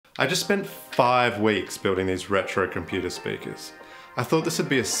I just spent 5 weeks building these retro computer speakers. I thought this would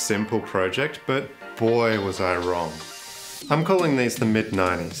be a simple project, but boy was I wrong. I'm calling these the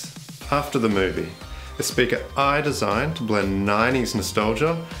mid-90s, after the movie. A speaker I designed to blend 90s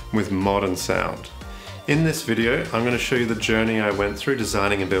nostalgia with modern sound. In this video, I'm going to show you the journey I went through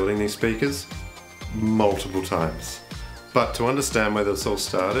designing and building these speakers multiple times. But to understand where this all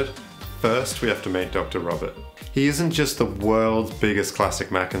started, first we have to meet Dr. Robert. He isn't just the world's biggest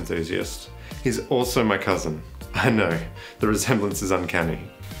classic Mac enthusiast, he's also my cousin. I know, the resemblance is uncanny.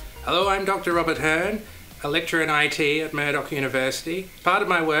 Hello, I'm Dr. Robert Hearn, a lecturer in IT at Murdoch University. Part of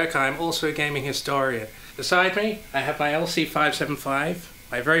my work, I'm also a gaming historian. Beside me, I have my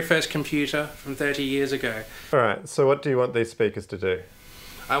LC575, my very first computer from 30 years ago. Alright, so what do you want these speakers to do?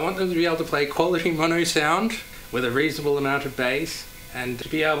 I want them to be able to play quality mono sound with a reasonable amount of bass, and to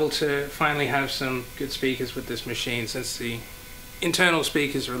be able to finally have some good speakers with this machine, since the internal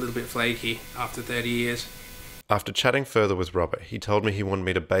speakers are a little bit flaky after 30 years. After chatting further with Robert, he told me he wanted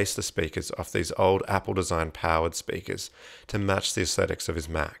me to base the speakers off these old Apple design powered speakers to match the aesthetics of his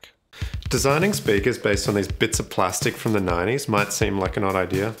Mac. Designing speakers based on these bits of plastic from the 90s might seem like an odd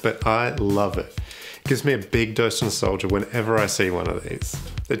idea, but I love it. It gives me a big dose of nostalgia whenever I see one of these.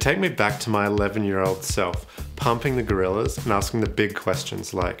 They take me back to my 11-year-old self, pumping the gorillas and asking the big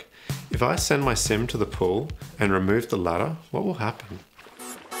questions like, if I send my sim to the pool and remove the ladder, what will happen?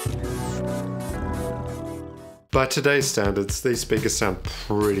 By today's standards, these speakers sound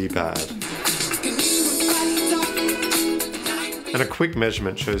pretty bad. And a quick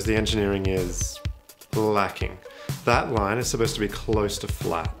measurement shows the engineering is lacking. That line is supposed to be close to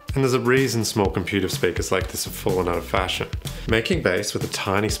flat. And there's a reason small computer speakers like this have fallen out of fashion. Making bass with a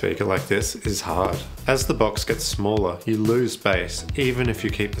tiny speaker like this is hard. As the box gets smaller, you lose bass, even if you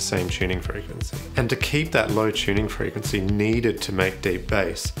keep the same tuning frequency. And to keep that low tuning frequency needed to make deep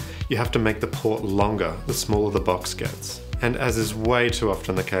bass, you have to make the port longer the smaller the box gets. And as is way too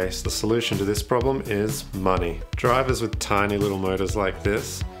often the case, the solution to this problem is money. Drivers with tiny little motors like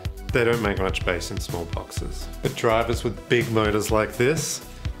this, they don't make much bass in small boxes. But drivers with big motors like this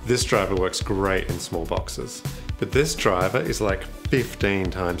driver works great in small boxes. But this driver is like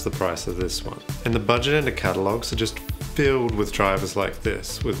 15 times the price of this one. And the budget end of catalogs are just filled with drivers like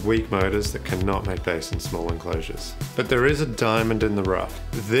this, with weak motors that cannot make bass in small enclosures. But there is a diamond in the rough.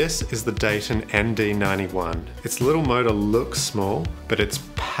 This is the Dayton ND91. Its little motor looks small, but it's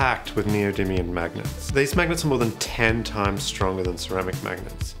packed with neodymium magnets. These magnets are more than 10 times stronger than ceramic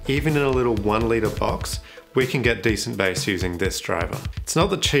magnets. Even in a little 1 litre box, we can get decent bass using this driver. It's not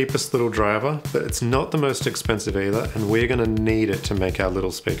the cheapest little driver, but it's not the most expensive either, and we're gonna need it to make our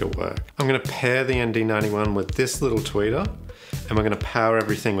little speaker work. I'm gonna pair the ND91 with this little tweeter, and we're gonna power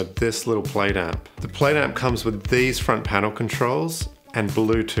everything with this little plate amp. The plate amp comes with these front panel controls and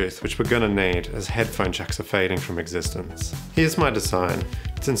Bluetooth, which we're gonna need as headphone jacks are fading from existence. Here's my design.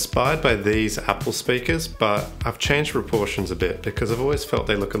 It's inspired by these Apple speakers, but I've changed proportions a bit because I've always felt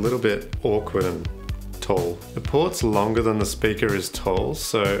they look a little bit awkward and tall. The port's longer than the speaker is tall,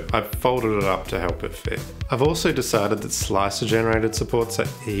 so I've folded it up to help it fit. I've also decided that slicer generated supports are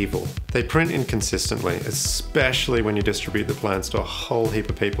evil. They print inconsistently, especially when you distribute the plans to a whole heap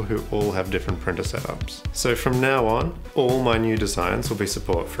of people who all have different printer setups. So from now on, all my new designs will be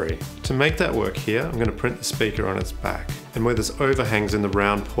support free. To make that work here, I'm going to print the speaker on its back. And where there's overhangs in the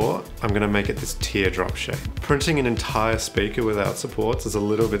round port, I'm going to make it this teardrop shape. Printing an entire speaker without supports is a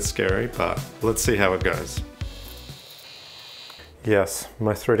little bit scary, but let's see how it goes. Yes,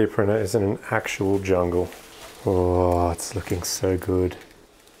 my 3D printer is in an actual jungle. Oh, it's looking so good.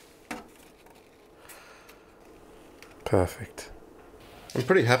 Perfect. I'm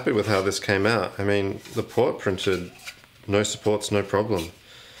pretty happy with how this came out. I mean, the port printed, no supports, no problem.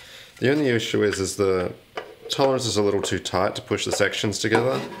 The only issue is the tolerance is a little too tight to push the sections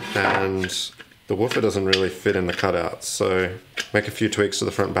together, and the woofer doesn't really fit in the cutouts, so make a few tweaks to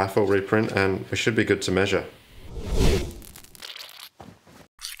the front baffle, reprint, and we should be good to measure.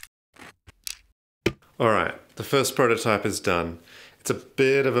 Alright, the first prototype is done. It's a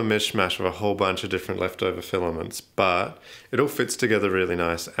bit of a mishmash of a whole bunch of different leftover filaments, but it all fits together really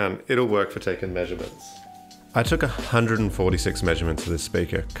nice and it'll work for taking measurements. I took 146 measurements of this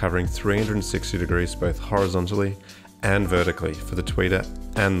speaker, covering 360 degrees both horizontally and vertically for the tweeter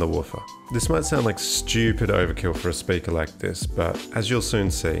and the woofer. This might sound like stupid overkill for a speaker like this, but as you'll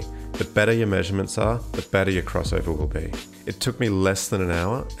soon see, the better your measurements are, the better your crossover will be. It took me less than an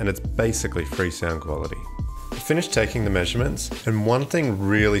hour, and it's basically free sound quality. I finished taking the measurements, and one thing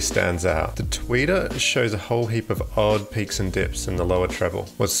really stands out. The tweeter shows a whole heap of odd peaks and dips in the lower treble.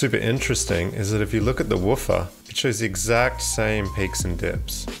 What's super interesting is that if you look at the woofer, it shows the exact same peaks and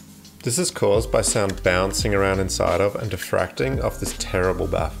dips. This is caused by sound bouncing around inside of and diffracting off this terrible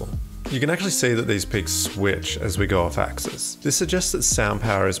baffle. You can actually see that these peaks switch as we go off axis. This suggests that sound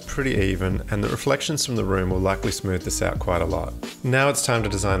power is pretty even and that reflections from the room will likely smooth this out quite a lot. Now it's time to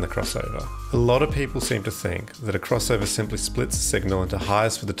design the crossover. A lot of people seem to think that a crossover simply splits the signal into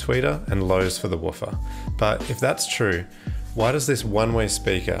highs for the tweeter and lows for the woofer. But if that's true, why does this one-way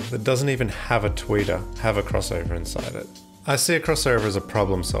speaker that doesn't even have a tweeter have a crossover inside it? I see a crossover as a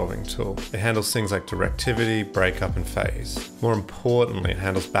problem-solving tool. It handles things like directivity, breakup, and phase. More importantly, it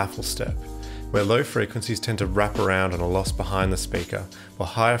handles baffle step, where low frequencies tend to wrap around and are lost behind the speaker, while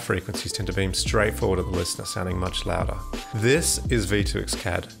higher frequencies tend to beam straight forward at the listener, sounding much louder. This is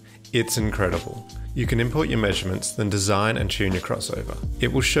V2X-CAD. It's incredible. You can import your measurements, then design and tune your crossover.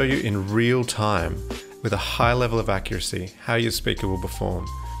 It will show you in real time, with a high level of accuracy, how your speaker will perform.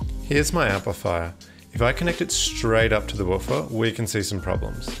 Here's my amplifier. If I connect it straight up to the woofer, we can see some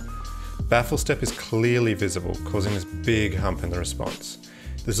problems. Baffle step is clearly visible, causing this big hump in the response.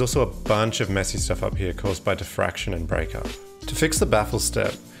 There's also a bunch of messy stuff up here caused by diffraction and breakup. To fix the baffle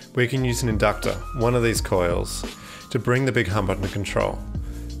step, we can use an inductor, one of these coils, to bring the big hump under control.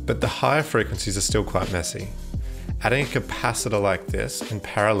 But the higher frequencies are still quite messy. Adding a capacitor like this in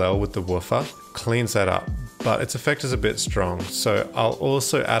parallel with the woofer cleans that up, but its effect is a bit strong, so I'll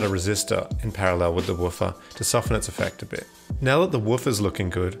also add a resistor in parallel with the woofer to soften its effect a bit. Now that the woofer's looking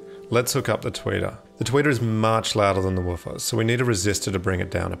good, let's hook up the tweeter. The tweeter is much louder than the woofer, so we need a resistor to bring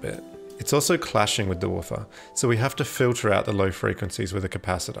it down a bit. It's also clashing with the woofer, so we have to filter out the low frequencies with a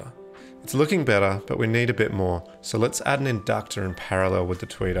capacitor. It's looking better, but we need a bit more, so let's add an inductor in parallel with the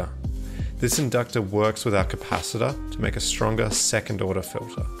tweeter. This inductor works with our capacitor to make a stronger second order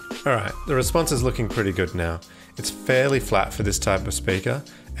filter. Alright, the response is looking pretty good now. It's fairly flat for this type of speaker,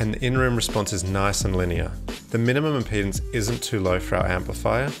 and the in-room response is nice and linear. The minimum impedance isn't too low for our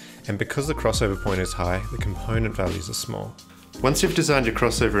amplifier, and because the crossover point is high, the component values are small. Once you've designed your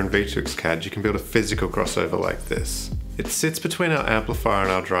crossover in V2X-CAD, you can build a physical crossover like this. It sits between our amplifier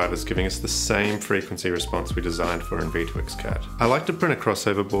and our drivers, giving us the same frequency response we designed for in V2X-CAD. I like to print a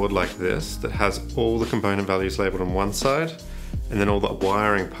crossover board like this that has all the component values labelled on one side and then all the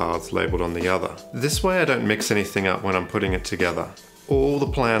wiring paths labelled on the other. This way I don't mix anything up when I'm putting it together. All the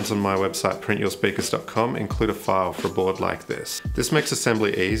plans on my website printyourspeakers.com include a file for a board like this. This makes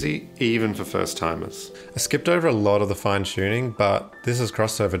assembly easy, even for first timers. I skipped over a lot of the fine tuning, but this is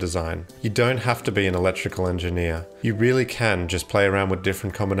crossover design. You don't have to be an electrical engineer. You really can just play around with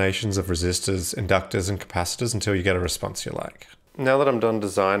different combinations of resistors, inductors, and capacitors until you get a response you like. Now that I'm done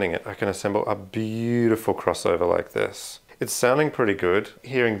designing it, I can assemble a beautiful crossover like this. It's sounding pretty good.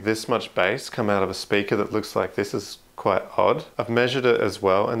 Hearing this much bass come out of a speaker that looks like this is quite odd. I've measured it as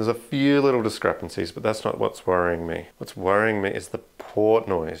well, and there's a few little discrepancies, but that's not what's worrying me. What's worrying me is the port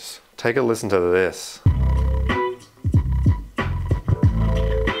noise. Take a listen to this.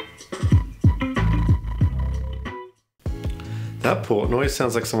 That port noise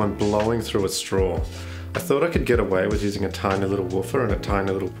sounds like someone blowing through a straw. I thought I could get away with using a tiny little woofer and a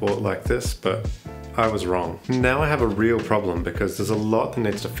tiny little port like this, but I was wrong. Now I have a real problem because there's a lot that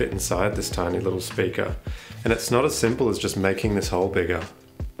needs to fit inside this tiny little speaker, and it's not as simple as just making this hole bigger.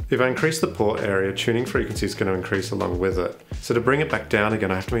 If I increase the port area, tuning frequency is going to increase along with it. So to bring it back down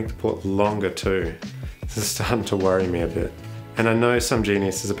again, I have to make the port longer too. This is starting to worry me a bit. And I know some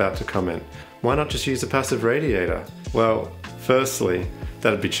genius is about to comment, why not just use a passive radiator? Well, firstly,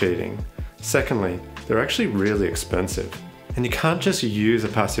 that'd be cheating. Secondly, they're actually really expensive. And you can't just use a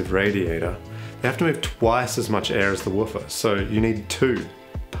passive radiator. They have to move twice as much air as the woofer, so you need 2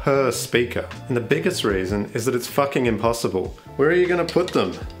 per speaker. And the biggest reason is that it's fucking impossible. Where are you gonna put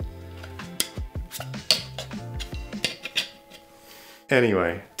them?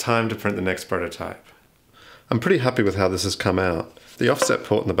 Anyway, time to print the next prototype. I'm pretty happy with how this has come out. The offset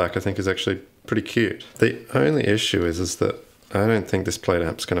port in the back I think is actually pretty cute. The only issue is that I don't think this plate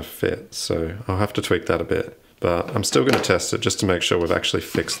amp's gonna fit, so I'll have to tweak that a bit. But I'm still gonna test it just to make sure we've actually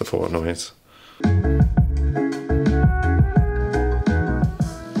fixed the port noise.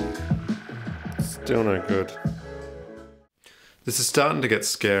 Still no good. This is starting to get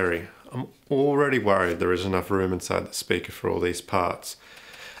scary. I'm already worried there isn't enough room inside the speaker for all these parts.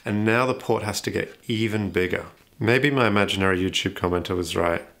 And now the port has to get even bigger. Maybe my imaginary YouTube commenter was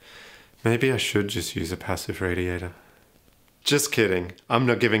right. Maybe I should just use a passive radiator. Just kidding, I'm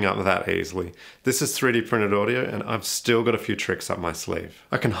not giving up that easily. This is 3D printed audio and I've still got a few tricks up my sleeve.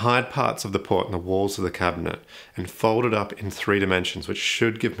 I can hide parts of the port in the walls of the cabinet and fold it up in 3 dimensions, which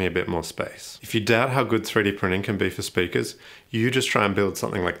should give me a bit more space. If you doubt how good 3D printing can be for speakers, you just try and build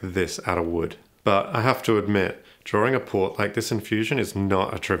something like this out of wood. But I have to admit, Drawing a port like this in Fusion is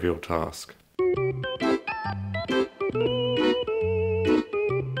not a trivial task.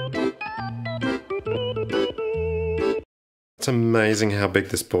 It's amazing how big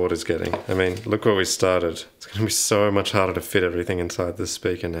this board is getting. I mean, look where we started. It's going to be so much harder to fit everything inside this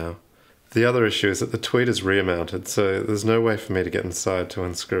speaker now. The other issue is that the tweet is rear mounted, so there's no way for me to get inside to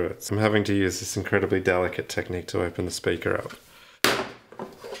unscrew it. So I'm having to use this incredibly delicate technique to open the speaker up.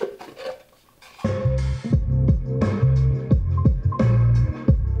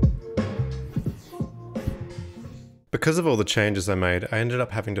 Because of all the changes I made, I ended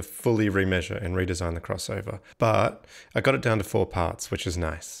up having to fully remeasure and redesign the crossover. But I got it down to 4 parts, which is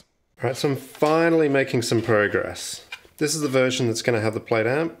nice. Alright, so I'm finally making some progress. This is the version that's going to have the plate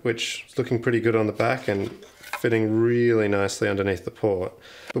amp, which is looking pretty good on the back and fitting really nicely underneath the port.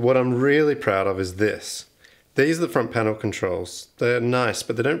 But what I'm really proud of is this. These are the front panel controls. They're nice,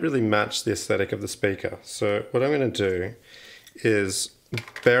 but they don't really match the aesthetic of the speaker. So what I'm going to do is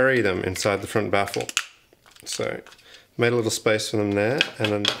bury them inside the front baffle. So made a little space for them there,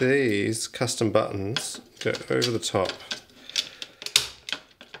 and then these custom buttons go over the top.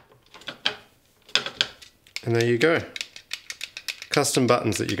 And there you go. Custom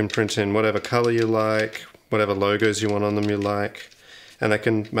buttons that you can print in whatever color you like, whatever logos you want on them you like, and they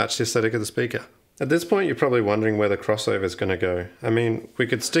can match the aesthetic of the speaker. At this point, you're probably wondering where the crossover is going to go. I mean, we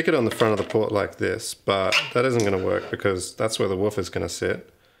could stick it on the front of the port like this, but that isn't going to work because that's where the woofer is going to sit.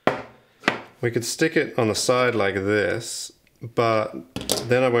 We could stick it on the side like this, but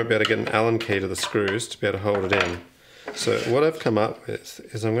then I won't be able to get an Allen key to the screws to be able to hold it in. So what I've come up with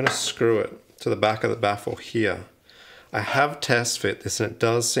is I'm going to screw it to the back of the baffle here. I have test fit this and it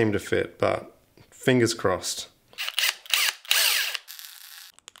does seem to fit, but fingers crossed.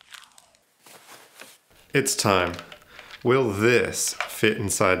 It's time. Will this fit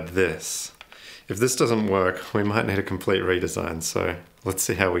inside this? If this doesn't work, we might need a complete redesign, so let's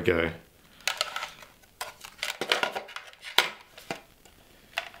see how we go.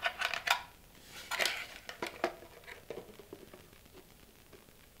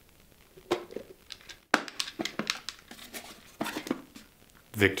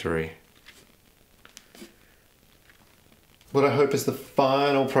 Victory. What I hope is the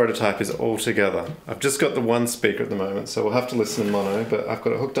final prototype is all together. I've just got the one speaker at the moment, so we'll have to listen in mono, but I've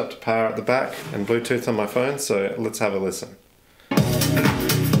got it hooked up to power at the back and Bluetooth on my phone, so let's have a listen.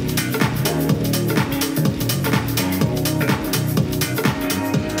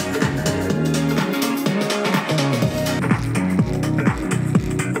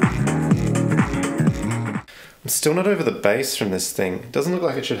 Still not over the bass from this thing. It doesn't look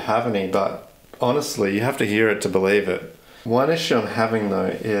like it should have any, but honestly, you have to hear it to believe it. One issue I'm having though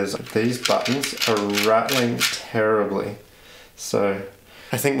is these buttons are rattling terribly. So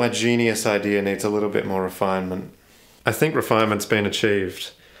I think my genius idea needs a little bit more refinement. I think refinement's been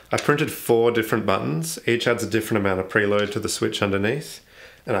achieved. I printed 4 different buttons. Each adds a different amount of preload to the switch underneath.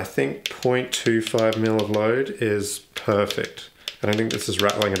 And I think 0.25mm of load is perfect. I don't think this is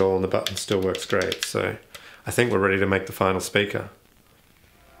rattling at all and the button still works great. So I think we're ready to make the final speaker.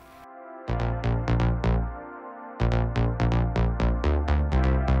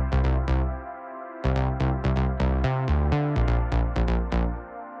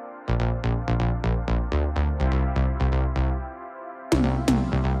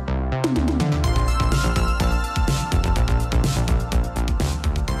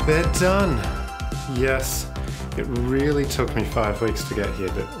 They're done! Yes. It really took me 5 weeks to get here,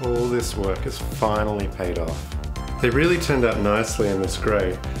 but all this work has finally paid off. They really turned out nicely in this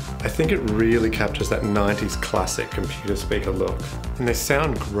grey. I think it really captures that 90s classic computer speaker look. And they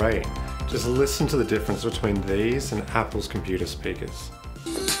sound great. Just listen to the difference between these and Apple's computer speakers.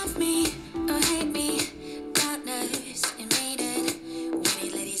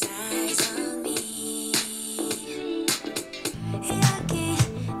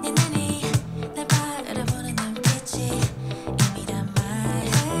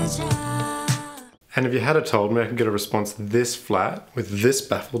 And if you had told me I could get a response this flat with this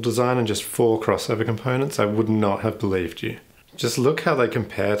baffle design and just 4 crossover components, I would not have believed you. Just look how they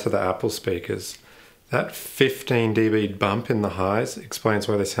compare to the Apple speakers. That 15 dB bump in the highs explains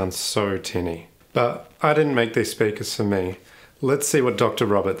why they sound so tinny. But I didn't make these speakers for me. Let's see what Dr.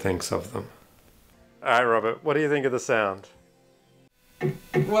 Robert thinks of them. Alright Robert, what do you think of the sound?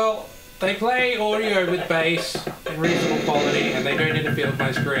 Well, they play audio with bass in reasonable quality and they don't interfere with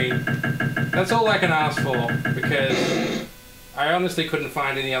my screen. That's all I can ask for, because I honestly couldn't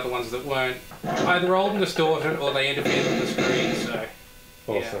find any other ones that weren't either old and distorted or they interfered with the screen, so...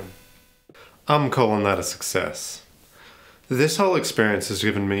 Awesome. Yeah. I'm calling that a success. This whole experience has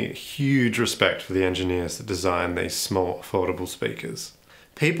given me huge respect for the engineers that design these small, affordable speakers.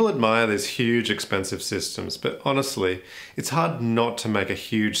 People admire these huge, expensive systems, but honestly, it's hard not to make a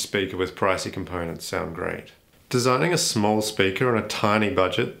huge speaker with pricey components sound great. Designing a small speaker on a tiny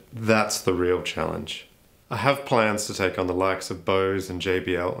budget, that's the real challenge. I have plans to take on the likes of Bose and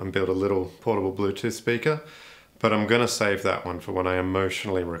JBL and build a little portable Bluetooth speaker, but I'm gonna save that one for when I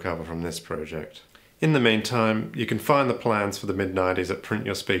emotionally recover from this project. In the meantime, you can find the plans for the mid-90s at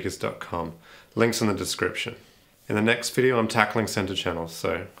printyourspeakers.com. Links in the description. In the next video, I'm tackling center channels,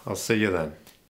 so I'll see you then.